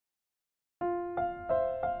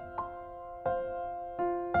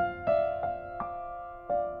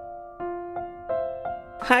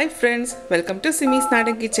Hi friends, welcome to Simis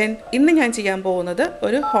Nadan Kitchen. ഇന്ന് ഞാൻ ചെയ്യാൻ പോകുന്നത്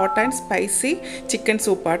ഒരു hot and spicy chicken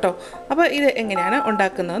soup ആട്ടോ. അപ്പോൾ ഇത് എങ്ങനെയാണ്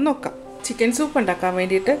ഉണ്ടാക്കുന്നത് നോക്കാം. ചിക്കൻ സൂപ്പ് ഉണ്ടാക്കാൻ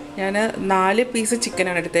വേണ്ടിയിട്ട് ഞാൻ 4 പീസ് ചിക്കൻ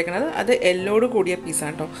ആണ് എടുത്തേക്കുന്നത്. അത് എല്ലോട് കൂടിയ പീസ്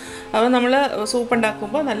ആണ് ട്ടോ. അപ്പോൾ നമ്മൾ സൂപ്പ്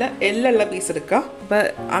ഉണ്ടാക്കുമ്പോൾ നല്ല എല്ലുള്ള പീസ് എടുക്കുക. അപ്പോൾ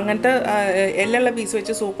അങ്ങനത്തെ എല്ലുള്ള പീസ്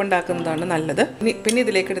വെച്ച് സൂപ്പ് ഉണ്ടാക്കുന്നതാണ് നല്ലത്. പിന്നെ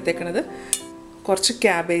ഇതിലേക്ക് എടുത്തേക്കുന്നത് കുറച്ച്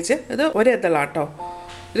ക്യാബേജ്. ഇത് ഒരു എതളാട്ടോ.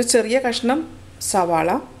 ഒരു ചെറിയ കഷ്ണം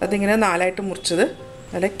സവാള. അതിങ്ങനെ 4 ആയിട്ട് മുറിച്ചത്.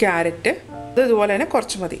 നല്ല ക്യാരറ്റ്. ഇതുപോലെ തന്നെ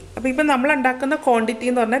കുറച്ച് മതി. അപ്പോൾ ഇപ്പം നമ്മൾ ഉണ്ടാക്കുന്ന ക്വാണ്ടിറ്റി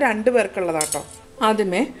എന്ന് പറഞ്ഞാൽ 2 പേർക്കുള്ളതാട്ടോ.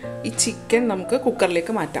 ആദ്യമേ ഈ ചിക്കൻ നമുക്ക്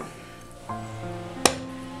കുക്കറിലേക്ക് മാറ്റാം.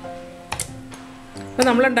 അപ്പോൾ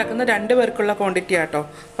നമ്മൾ ഉണ്ടാക്കുന്ന 2 പേർക്കുള്ള ക്വാണ്ടിറ്റി ആട്ടോ.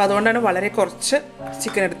 അപ്പോൾ അതുകൊണ്ടാണ് വളരെ കുറച്ച്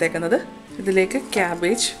ചിക്കൻ എടുത്തേക്കുന്നത്. ഇതിലേക്ക്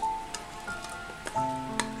ക്യാബേജ്,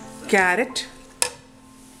 ക്യാരറ്റ്,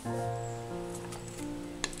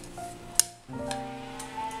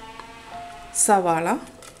 സവാള.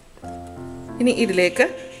 ഇനി ഇതിലേക്ക്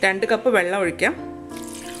 2 കപ്പ് വെള്ളം ഒഴിക്കാം.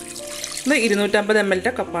 ഇത് 250 ml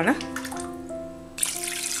കപ്പാണ്.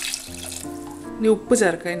 ഇനി ഉപ്പ്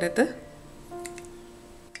ചേർക്കാം അതിൻ്റെ അകത്ത്.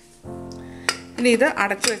 ഇനി ഇത്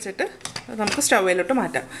അടച്ചു വെച്ചിട്ട് നമുക്ക് സ്റ്റൗവിലോട്ട്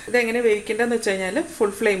മാറ്റാം. ഇതെങ്ങനെ വേവിക്കേണ്ടതെന്ന് വെച്ച് കഴിഞ്ഞാൽ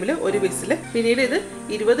ഫുൾ ഫ്ലെയിമിൽ ഒരു വിസിൽ, പിന്നീട് ഇത്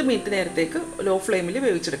 20 മിനിറ്റ് നേരത്തേക്ക് ലോ ഫ്ലെയിമിൽ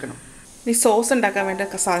വേവിച്ചെടുക്കണം. ഇനി സോസ് ഉണ്ടാക്കാൻ വേണ്ട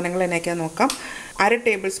സാധനങ്ങൾ എന്നൊക്കെയാണെന്ന് നോക്കാം. 1/2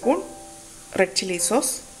 table spoon red chilli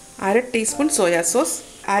sauce, 1/2 teaspoon soya sauce,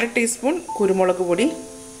 1/2 teaspoon കുരുമുളക് പൊടി,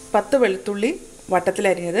 10 വെളുത്തുള്ളി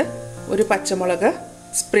വട്ടത്തിലരിഞ്ഞത്, ഒരു പച്ചമുളക്,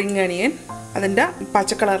 സ്പ്രിംഗ് അണിയൻ അതിൻ്റെ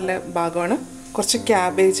പച്ച കളറിലെ ഭാഗമാണ്, കുറച്ച്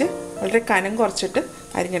ക്യാബേജ് വളരെ കനം കുറച്ചിട്ട്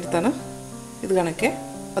അരിഞ്ഞെടുത്താണ് ഇത് കണക്കെ.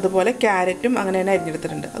 അതുപോലെ ക്യാരറ്റും അങ്ങനെ തന്നെ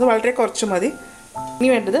അരിഞ്ഞെടുത്തിട്ടുണ്ട്. അത് വളരെ കുറച്ച് മതി. ഇനി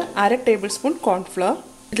വേണ്ടത് 1/2 ടേബിൾ സ്പൂൺ കോൺഫ്ലവർ.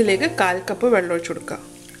 ഇതിലേക്ക് 1/4 കപ്പ് വെള്ളം ഒഴിച്ച് കൊടുക്കുക.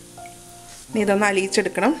 ഇനി ഇതൊന്ന്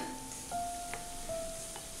അലിയിച്ചെടുക്കണം.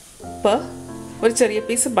 ഉപ്പ്, ഒരു ചെറിയ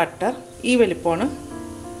പീസ് ബട്ടർ, ഈ വലിപ്പമാണ്.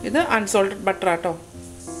 ഇത് അൺസോൾട്ടഡ് ബട്ടർ ആട്ടോ.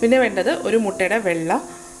 പിന്നെ വേണ്ടത് ഒരു മുട്ടയുടെ വെള്ള.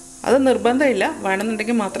 അത് നിർബന്ധമില്ല,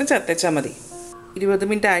 വേണമെന്നുണ്ടെങ്കിൽ മാത്രം ചേർത്തേച്ചാൽ മതി. 20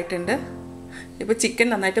 മിനിറ്റ് ആയിട്ടുണ്ട്. ഇപ്പോൾ ചിക്കൻ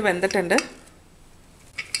നന്നായിട്ട് വെന്തിട്ടുണ്ട്.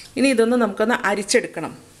 ഇനി ഇതൊന്ന് നമുക്കൊന്ന്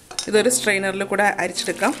അരിച്ചെടുക്കണം. ഇതൊരു സ്ട്രെയിനറിൽ കൂടെ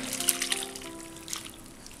അരിച്ചെടുക്കാം.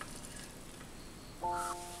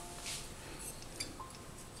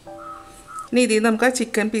 ഇനി ഇതിൽ നമുക്ക് ആ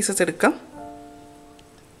ചിക്കൻ പീസസ് എടുക്കാം.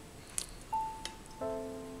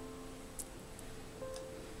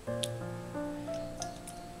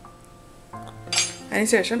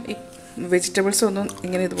 അതിനുശേഷം ഈ വെജിറ്റബിൾസ് ഒന്നും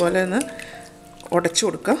ഇങ്ങനെ ഇതുപോലെ ഒന്ന് ഉടച്ചു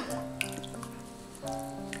കൊടുക്കുക.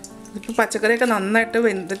 ഇപ്പോൾ പച്ചക്കറിയൊക്കെ നന്നായിട്ട്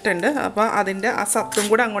വെന്തിട്ടുണ്ട്. അപ്പോൾ അതിൻ്റെ ആ സത്തും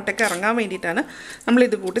കൂടെ അങ്ങോട്ടേക്ക് ഇറങ്ങാൻ വേണ്ടിയിട്ടാണ് നമ്മൾ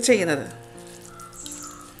ഇത് കൂട്ട് ചെയ്യുന്നത്.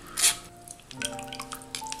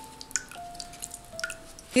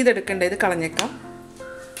 ഇതെടുക്കണ്ടേ, ഇത് കളഞ്ഞേക്കാം.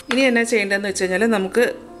 ഇനി എന്നാ ചെയ്യേണ്ടതെന്ന് വെച്ച് കഴിഞ്ഞാൽ നമുക്ക്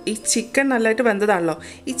ഈ ചിക്കൻ നല്ലതായിട്ട് വെന്തതാണല്ലോ,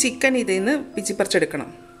 ഈ ചിക്കൻ ഇതിൽ നിന്ന് പിച്ചിപ്പറിച്ചെടുക്കണം.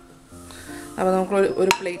 അപ്പോൾ നമുക്ക്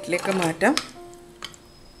ഒരു പ്ലേറ്റിലേക്ക് മാറ്റാം.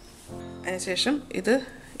 അതിനുശേഷം ഇത്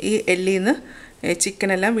ഈ എല്ലിൽ നിന്ന്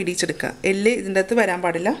ചിക്കനെല്ലാം വിടിച്ചെടുക്കുക. എല്ല് ഇതിൻ്റെ അകത്ത് വരാൻ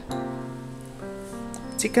പാടില്ല,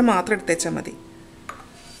 ചിക്കൻ മാത്രം എടുത്തേച്ചാൽ മതി.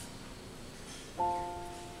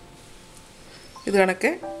 ഇത്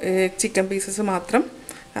കണക്കെ ചിക്കൻ പീസസ് മാത്രം,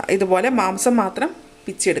 ഇതുപോലെ മാംസം മാത്രം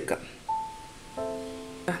പിച്ചെടുക്കുക.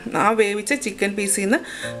 ആ വേവിച്ച ചിക്കൻ പീസിൽ നിന്ന്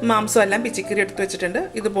മാംസം എല്ലാം പിച്ചിക്കറി എടുത്ത് വെച്ചിട്ടുണ്ട്.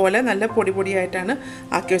 ഇതുപോലെ നല്ല പൊടി പൊടിയായിട്ടാണ്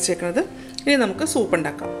ആക്കി വെച്ചേക്കുന്നത്. ഇനി നമുക്ക് സൂപ്പ്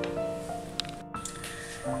ഉണ്ടാക്കാം.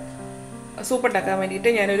 സൂപ്പ് ഉണ്ടാക്കാൻ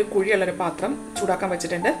വേണ്ടിയിട്ട് ഞാനൊരു കുഴിയുള്ളൊരു പാത്രം ചൂടാക്കാൻ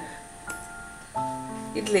വെച്ചിട്ടുണ്ട്.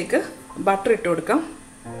 ഇതിലേക്ക് ബട്ടർ ഇട്ട് കൊടുക്കാം.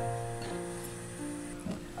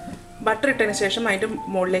 ബട്ടർ ഇട്ടതിന് ശേഷം അതിൻ്റെ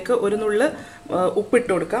മുകളിലേക്ക് ഒരു നുള്ള് ഉപ്പിട്ട്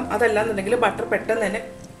കൊടുക്കാം. അതല്ലാന്നുണ്ടെങ്കിൽ ബട്ടർ പെട്ടെന്ന് തന്നെ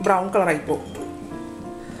ബ്രൗൺ കളറായി പോകും.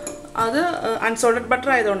 അത് അൺസോൾട്ടഡ്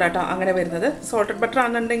ബട്ടർ ആയതുകൊണ്ടാട്ടോ അങ്ങനെ വരുന്നത്. സോൾട്ടഡ് ബട്ടർ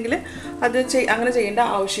ആണെന്നുണ്ടെങ്കിൽ അത് അങ്ങനെ ചെയ്യേണ്ട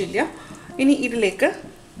ആവശ്യമില്ല. ഇനി ഇതിലേക്ക്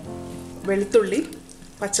വെളുത്തുള്ളി,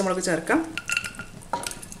 പച്ചമുളക് ചേർക്കാം.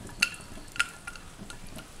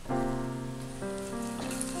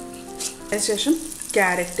 അതിനുശേഷം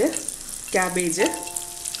ക്യാരറ്റ്, ക്യാബേജ്.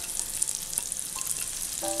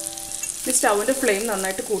 ഈ സ്റ്റൗവിൻ്റെ ഫ്ലെയിം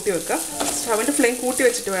നന്നായിട്ട് കൂട്ടി വെക്കുക. സ്റ്റൗവിൻ്റെ ഫ്ലെയിം കൂട്ടി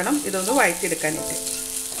വെച്ചിട്ട് വേണം ഇതൊന്ന് വഴറ്റിയെടുക്കാനായിട്ട്.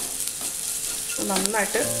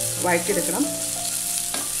 നന്നായിട്ട് വഴറ്റിയെടുക്കണം.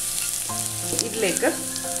 ഇതിലേക്ക്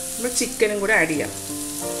നമ്മൾ ചിക്കനും കൂടെ ആഡ് ചെയ്യാം.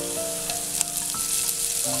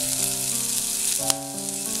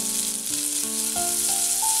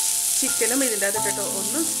 ചിക്കനും ഇതിൻ്റെ അകത്തിട്ട്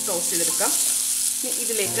ഒന്ന് ടോസ്റ്റ് ചെയ്തെടുക്കാം. ഇനി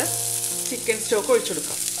ഇതിലേക്ക് ചിക്കൻ സ്റ്റോക്ക് ഒഴിച്ചു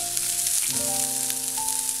കൊടുക്കാം.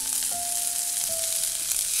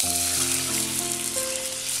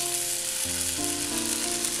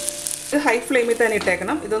 ഇത് ഹൈ ഫ്ലെയിമിൽ തന്നെ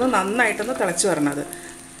ഇട്ടേക്കണം. ഇതൊന്ന് നന്നായിട്ടൊന്ന് തിളച്ച് വരണത്.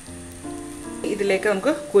 ഇതിലേക്ക്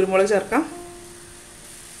നമുക്ക് കുരുമുളക് ചേർക്കാം,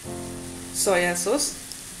 soya sauce,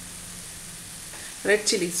 red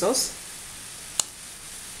chili sauce,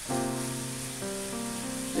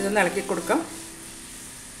 ഇതൊന്ന് ഇളക്കി കൊടുക്കാം.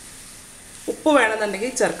 ഉപ്പ് വേണമെന്നുണ്ടെങ്കിൽ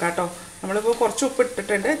ചേർക്കാം കേട്ടോ. നമ്മളിപ്പോൾ കുറച്ച് ഉപ്പ്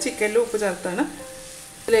ഇട്ടിട്ടുണ്ട്, ചിക്കനിൽ ഉപ്പ് ചേർത്താണ്.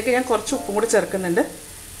 ഇതിലേക്ക് ഞാൻ കുറച്ച് ഉപ്പും കൂടി ചേർക്കുന്നുണ്ട്.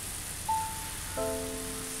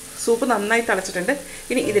 സൂപ്പ് നന്നായി തിളച്ചിട്ടുണ്ട്.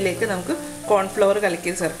 ഇനി ഇതിലേക്ക് നമുക്ക് കോൺഫ്ലവർ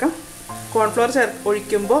കലക്കി ചേർക്കാം. കോൺഫ്ലവർ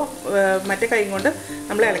ഒഴിക്കുമ്പോൾ മറ്റേ കൈ കൊണ്ട്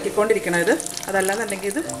നമ്മൾ ഇളക്കിക്കൊണ്ടിരിക്കണം.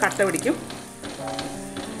 അതല്ലാന്നുണ്ടെങ്കിൽ ഇത് കട്ട പിടിക്കും.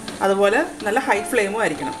 അതുപോലെ നല്ല ഹൈ ഫ്ലെയിമും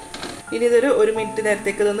ആയിരിക്കണം. ഇനി ഇതൊരു 1 മിനിറ്റ്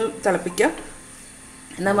നേരത്തേക്ക് ഇതൊന്ന് തിളപ്പിക്കാം.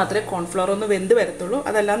 എന്നാൽ മാത്രമേ കോൺഫ്ലവർ ഒന്ന് വെന്ത് വരത്തുള്ളൂ.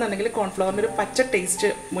 അതല്ലാന്നുണ്ടെങ്കിൽ കോൺഫ്ലവറിൻ്റെ ഒരു പച്ച ടേസ്റ്റ്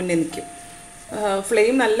മുന്നേ നിൽക്കും.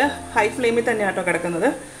 ഫ്ലെയിം നല്ല ഹൈ ഫ്ലെയിമിൽ തന്നെയാണ് കേട്ടോ കിടക്കുന്നത്.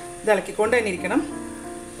 ഇത് ഇളക്കിക്കൊണ്ട് തന്നെ ഇരിക്കണം.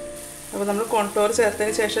 അപ്പോൾ നമ്മൾ കോൺഫ്ലവർ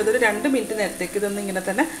ചേർത്തതിന് ശേഷം ഇതൊരു 2 മിനിറ്റ് നേരത്തേക്ക് ഇതൊന്ന് ഇങ്ങനെ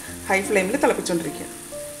തന്നെ ഹൈ ഫ്ലെയിമിൽ തിളപ്പിച്ചുകൊണ്ടിരിക്കുക.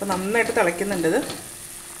 അപ്പോൾ നന്നായിട്ട് തിളയ്ക്കുന്നുണ്ട് ഇത്.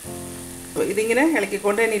 ഇതിങ്ങനെ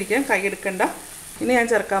ഇളക്കിക്കൊണ്ട് തന്നെ ഇരിക്കാം, കൈ എടുക്കണ്ട. ഇനി ഞാൻ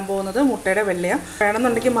ചേർക്കാൻ പോകുന്നത് മുട്ടയുടെ വെള്ളയാണ്.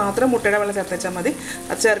 വേണമെന്നുണ്ടെങ്കിൽ മാത്രം മുട്ടയുടെ വെള്ളം ചേർത്തേച്ചാൽ മതി.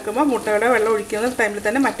 അത് ചേർക്കുമ്പോൾ മുട്ടയുടെ വെള്ളം ഒഴിക്കുന്ന ടൈമിൽ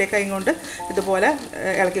തന്നെ മറ്റേ കൈ കൊണ്ട് ഇതുപോലെ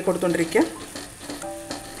ഇളക്കി കൊടുത്തുകൊണ്ടിരിക്കുക.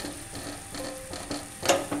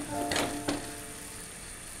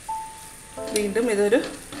 വീണ്ടും ഇതൊരു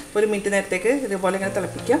 1 മിനിറ്റ് നേരത്തേക്ക് ഇതുപോലെ ഇങ്ങനെ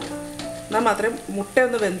തിളപ്പിക്കാം. എന്നാൽ മാത്രമേ മുട്ട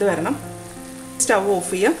ഒന്ന് വെന്ത് വരണം. സ്റ്റവ്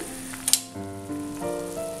ഓഫ് ചെയ്യാം.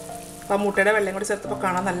 അപ്പോൾ മുട്ടയുടെ വെള്ളം കൂടി ചേർത്തപ്പോൾ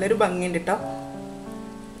കാണാൻ നല്ലൊരു ഭംഗിയുണ്ട് കേട്ടോ.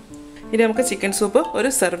 ഇനി നമുക്ക് ചിക്കൻ സൂപ്പ് ഒരു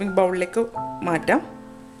സെർവിങ് ബൗളിലേക്ക് മാറ്റാം.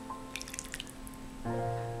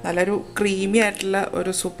 നല്ലൊരു ക്രീമി ആയിട്ടുള്ള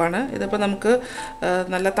ഒരു സൂപ്പാണ്. ഇതിപ്പോൾ നമുക്ക്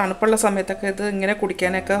നല്ല തണുപ്പുള്ള സമയത്തൊക്കെ ഇത് ഇങ്ങനെ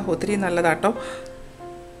കുടിക്കാനൊക്കെ ഒത്തിരി നല്ലതാട്ടോ.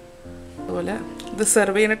 അതുപോലെ ഇത്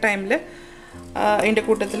സെർവ് ചെയ്യുന്ന ടൈമിൽ അതിൻ്റെ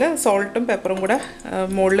കൂട്ടത്തിൽ സോൾട്ടും പെപ്പറും കൂടെ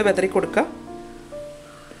മുകളിൽ വെതറി കൊടുക്കുക.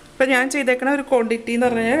 ഇപ്പോൾ ഞാൻ ചെയ്തേക്കണ ഒരു ക്വാണ്ടിറ്റി എന്ന്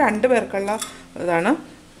പറഞ്ഞു കഴിഞ്ഞാൽ 2 പേർക്കുള്ള ഇതാണ്.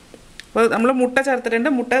 അപ്പോൾ നമ്മൾ മുട്ട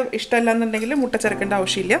ചേർത്തിട്ടുണ്ട്. മുട്ട ഇഷ്ടമല്ല എന്നുണ്ടെങ്കിൽ മുട്ട ചേർക്കേണ്ട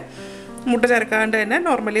ആവശ്യമില്ല. മുട്ട ചേർക്കാണ്ട് തന്നെ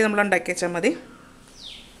നോർമലി നമ്മൾ ഉണ്ടാക്കി വെച്ചാൽ മതി.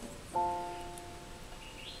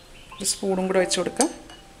 ഒരു സ്പൂണും കൂടെ വെച്ച് കൊടുക്കാം.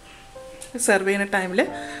 സെർവ് ചെയ്യുന്ന ടൈമിൽ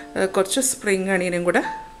കുറച്ച് സ്പ്രിംഗ് അണിയനും കൂടെ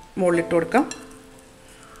മുകളിലിട്ട് കൊടുക്കാം.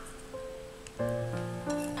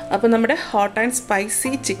 അപ്പോൾ നമ്മുടെ hot and spicy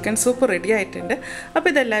chicken soup ready ആയിട്ടുണ്ട്. അപ്പോൾ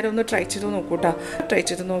ഇതെല്ലാവരും ഒന്ന് ട്രൈ ചെയ്ത് നോക്കൂട്ടോ. ട്രൈ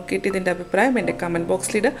ചെയ്ത് നോക്കിയിട്ട് ഇതിൻ്റെ അഭിപ്രായം എൻ്റെ കമൻറ്റ്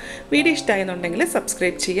ബോക്സിലിടുക. വീഡിയോ ഇഷ്ടമായെന്നുണ്ടെങ്കിൽ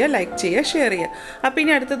സബ്സ്ക്രൈബ് ചെയ്യുക, ലൈക്ക് ചെയ്യുക, ഷെയർ ചെയ്യുക. അപ്പോൾ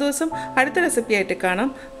ഇനി അടുത്ത ദിവസം അടുത്ത റെസിപ്പി ആയിട്ട്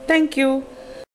കാണാം. താങ്ക്